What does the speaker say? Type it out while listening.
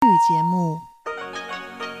语节目。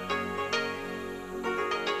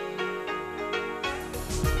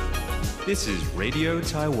This is Radio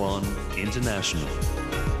Taiwan International.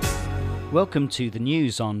 Welcome to the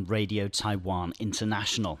news on Radio Taiwan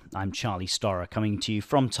International. I'm Charlie Storer, coming to you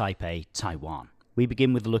from Taipei, Taiwan. We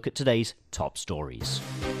begin with a look at today's top stories.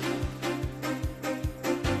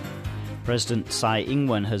 President Tsai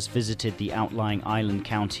Ing-wen has visited the outlying island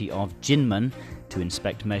county of Jinmen to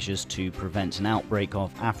inspect measures to prevent an outbreak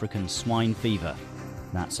of African swine fever.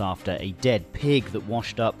 That's after a dead pig that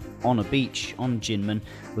washed up on a beach on Jinmen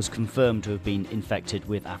was confirmed to have been infected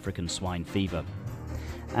with African swine fever.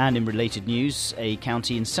 And in related news, a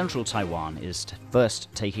county in central Taiwan is first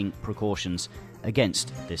taking precautions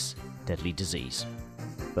against this deadly disease.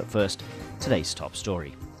 But first, today's top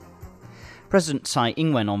story. President Tsai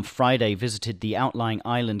Ing-wen on Friday visited the outlying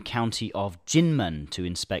island county of Jinmen to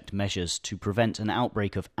inspect measures to prevent an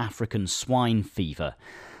outbreak of African swine fever.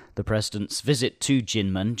 The president's visit to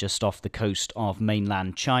Jinmen, just off the coast of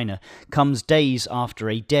mainland China, comes days after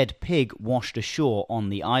a dead pig washed ashore on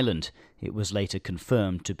the island. It was later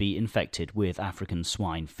confirmed to be infected with African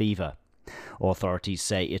swine fever. Authorities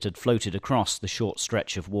say it had floated across the short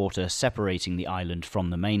stretch of water separating the island from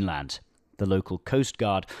the mainland. The local Coast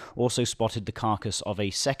Guard also spotted the carcass of a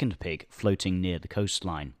second pig floating near the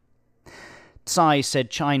coastline. Tsai said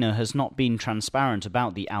China has not been transparent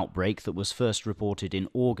about the outbreak that was first reported in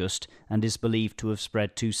August and is believed to have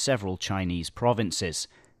spread to several Chinese provinces.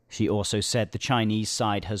 She also said the Chinese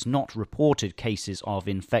side has not reported cases of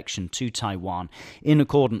infection to Taiwan in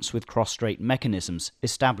accordance with cross-strait mechanisms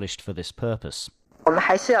established for this purpose.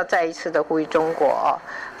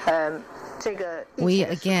 We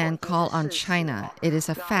again call on China. It is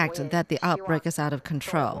a fact that the outbreak is out of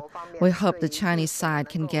control. We hope the Chinese side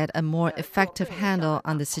can get a more effective handle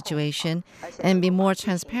on the situation and be more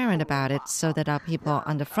transparent about it so that our people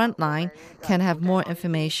on the front line can have more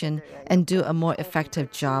information and do a more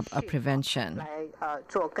effective job of prevention.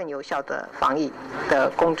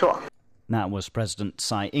 That was President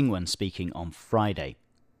Tsai Ing-wen speaking on Friday.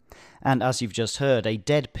 And as you've just heard, a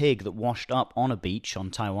dead pig that washed up on a beach on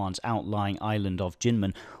Taiwan's outlying island of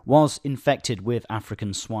Jinmen was infected with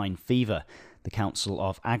African swine fever. The Council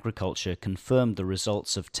of Agriculture confirmed the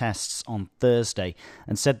results of tests on Thursday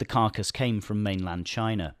and said the carcass came from mainland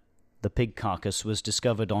China. The pig carcass was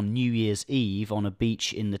discovered on New Year's Eve on a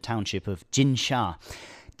beach in the township of Jinsha.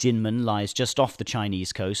 Jinmen lies just off the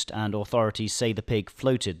Chinese coast, and authorities say the pig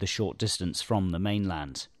floated the short distance from the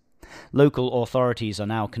mainland. Local authorities are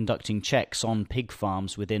now conducting checks on pig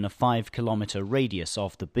farms within a 5-kilometre radius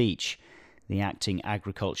of the beach. The acting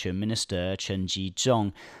Agriculture Minister, Chen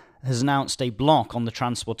Ji-zhong, has announced a block on the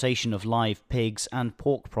transportation of live pigs and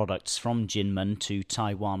pork products from Jinmen to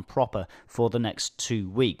Taiwan proper for the next 2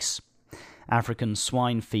 weeks. African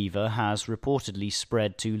swine fever has reportedly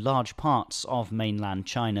spread to large parts of mainland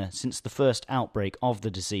China since the first outbreak of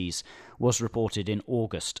the disease was reported in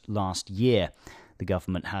August last year. The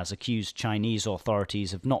government has accused Chinese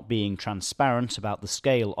authorities of not being transparent about the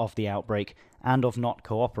scale of the outbreak and of not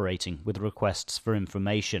cooperating with requests for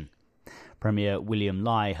information. Premier William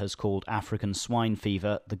Lai has called African swine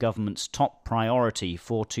fever the government's top priority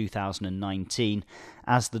for 2019,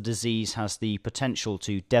 as the disease has the potential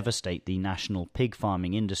to devastate the national pig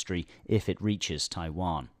farming industry if it reaches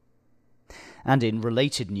Taiwan. And in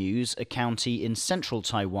related news, a county in central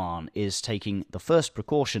Taiwan is taking the first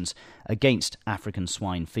precautions against African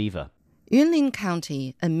swine fever. Yunlin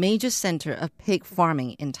County, a major center of pig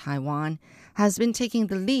farming in Taiwan, has been taking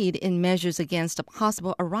the lead in measures against the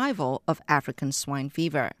possible arrival of African swine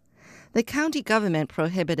fever. The county government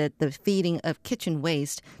prohibited the feeding of kitchen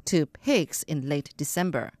waste to pigs in late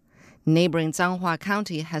December. Neighboring Changhua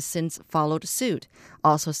County has since followed suit,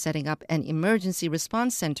 also setting up an emergency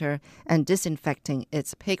response center and disinfecting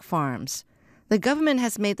its pig farms. The government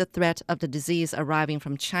has made the threat of the disease arriving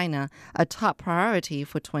from China a top priority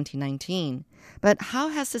for 2019. But how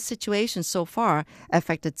has the situation so far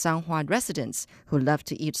affected Changhua residents who love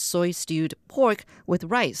to eat soy-stewed pork with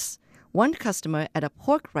rice? One customer at a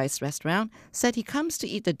pork rice restaurant said he comes to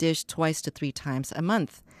eat the dish 2 to 3 times a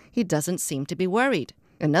month. He doesn't seem to be worried.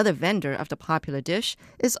 Another vendor of the popular dish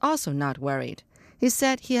is also not worried. He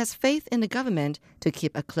said he has faith in the government to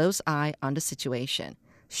keep a close eye on the situation.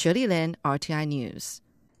 Shirley Lin, RTI News.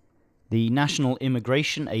 The National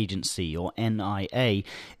Immigration Agency, or NIA,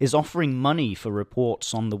 is offering money for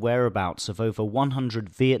reports on the whereabouts of over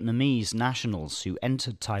 100 Vietnamese nationals who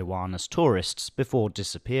entered Taiwan as tourists before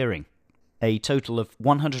disappearing. A total of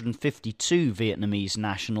 152 Vietnamese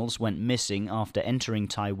nationals went missing after entering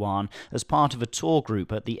Taiwan as part of a tour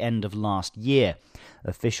group at the end of last year.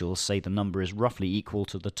 Officials say the number is roughly equal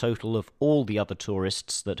to the total of all the other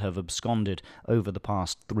tourists that have absconded over the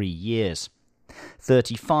past 3 years.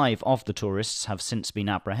 35 of the tourists have since been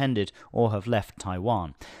apprehended or have left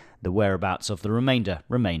Taiwan. The whereabouts of the remainder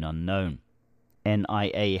remain unknown.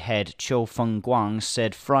 NIA head Chiu Feng-guang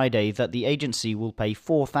said Friday that the agency will pay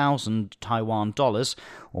 4,000 Taiwan dollars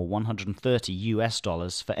or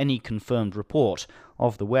 $130 for any confirmed report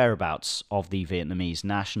of the whereabouts of the Vietnamese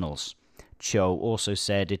nationals. Chiu also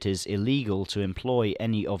said it is illegal to employ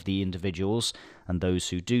any of the individuals, and those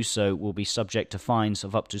who do so will be subject to fines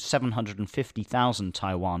of up to 750,000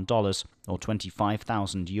 Taiwan dollars or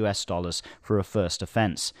 $25,000 for a first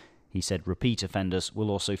offence. He said repeat offenders will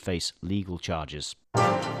also face legal charges.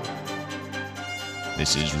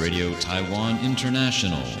 This is Radio Taiwan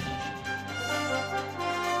International.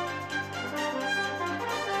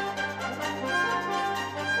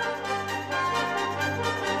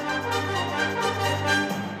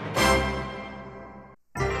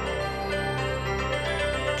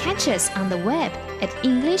 Catch us on the web at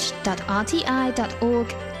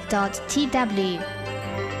english.rti.org.tw.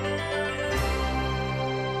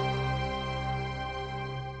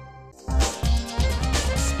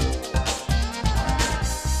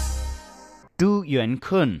 Du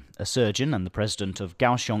Yuan-kun, a surgeon and the president of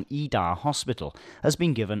Kaohsiung Ida Hospital, has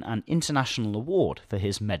been given an international award for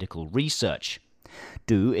his medical research.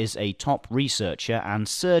 Du is a top researcher and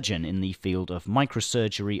surgeon in the field of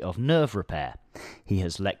microsurgery of nerve repair. He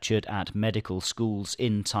has lectured at medical schools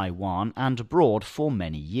in Taiwan and abroad for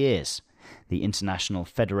many years. The International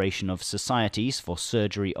Federation of Societies for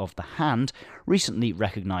Surgery of the Hand recently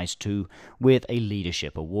recognized Du with a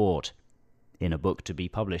leadership award. In a book to be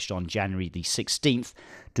published on January the 16th,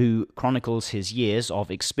 Du chronicles his years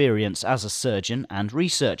of experience as a surgeon and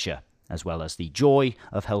researcher, as well as the joy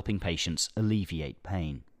of helping patients alleviate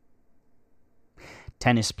pain.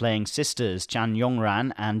 Tennis-playing sisters Chan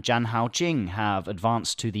Yongran and Jan Haojing have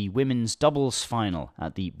advanced to the women's doubles final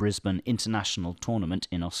at the Brisbane International Tournament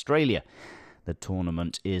in Australia. The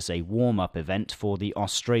tournament is a warm-up event for the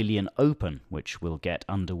Australian Open, which will get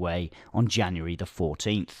underway on January the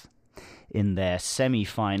 14th. In their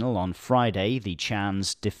semi-final on Friday, the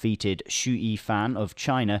Chans defeated Xu Yifan of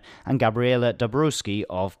China and Gabriela Dabrowski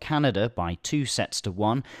of Canada by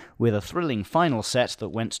 2-1, with a thrilling final set that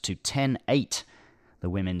went to 10-8. The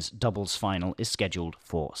women's doubles final is scheduled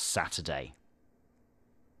for Saturday.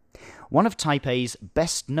 One of Taipei's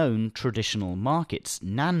best-known traditional markets,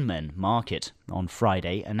 Nanmen Market, on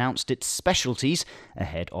Friday announced its specialties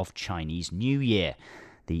ahead of Chinese New Year.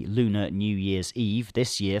 The Lunar New Year's Eve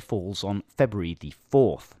this year falls on February the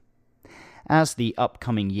 4th. As the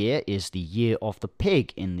upcoming year is the Year of the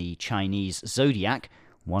Pig in the Chinese zodiac,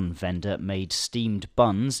 one vendor made steamed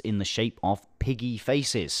buns in the shape of piggy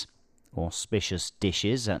faces. Auspicious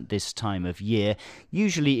dishes at this time of year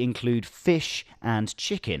usually include fish and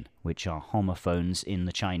chicken, which are homophones in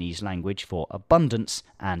the Chinese language for abundance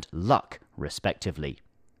and luck, respectively.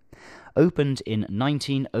 Opened in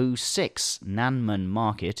 1906, Nanmen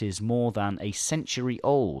Market is more than a century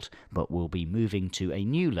old, but will be moving to a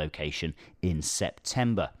new location in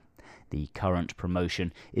September. The current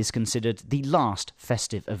promotion is considered the last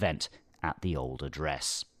festive event at the old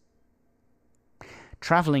address.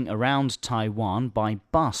 Travelling around Taiwan by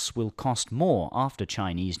bus will cost more after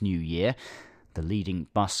Chinese New Year. The leading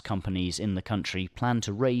bus companies in the country plan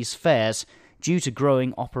to raise fares due to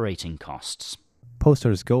growing operating costs.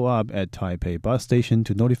 Posters go up at Taipei bus station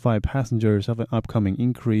to notify passengers of an upcoming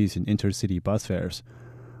increase in intercity bus fares.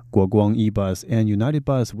 Guoguang E-Bus and United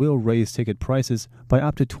Bus will raise ticket prices by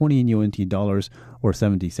up to 20 NT dollars or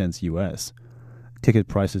 70 cents US. Ticket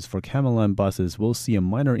prices for Camelan buses will see a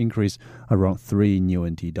minor increase around 3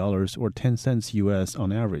 NT dollars or 10 cents US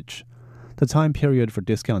on average. The time period for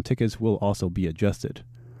discount tickets will also be adjusted.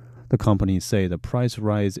 The companies say the price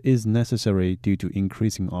rise is necessary due to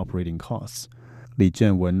increasing operating costs. Li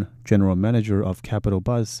Jianwen, general manager of Capital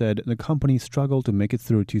Bus, said the company struggled to make it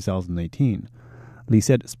through 2018. Li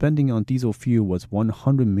said spending on diesel fuel was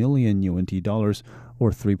 100 million UNT dollars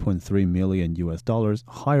or 3.3 million US dollars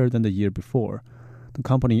higher than the year before. The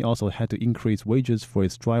company also had to increase wages for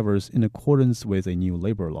its drivers in accordance with a new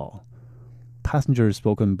labor law. Passengers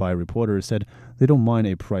spoken by reporters said they don't mind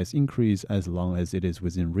a price increase as long as it is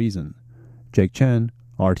within reason. Jake Chen,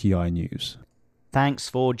 RTI News. Thanks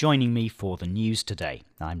for joining me for the news today.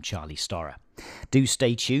 I'm Charlie Storer. Do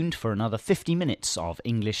stay tuned for another 50 minutes of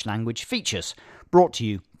English language features brought to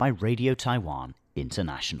you by Radio Taiwan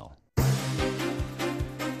International.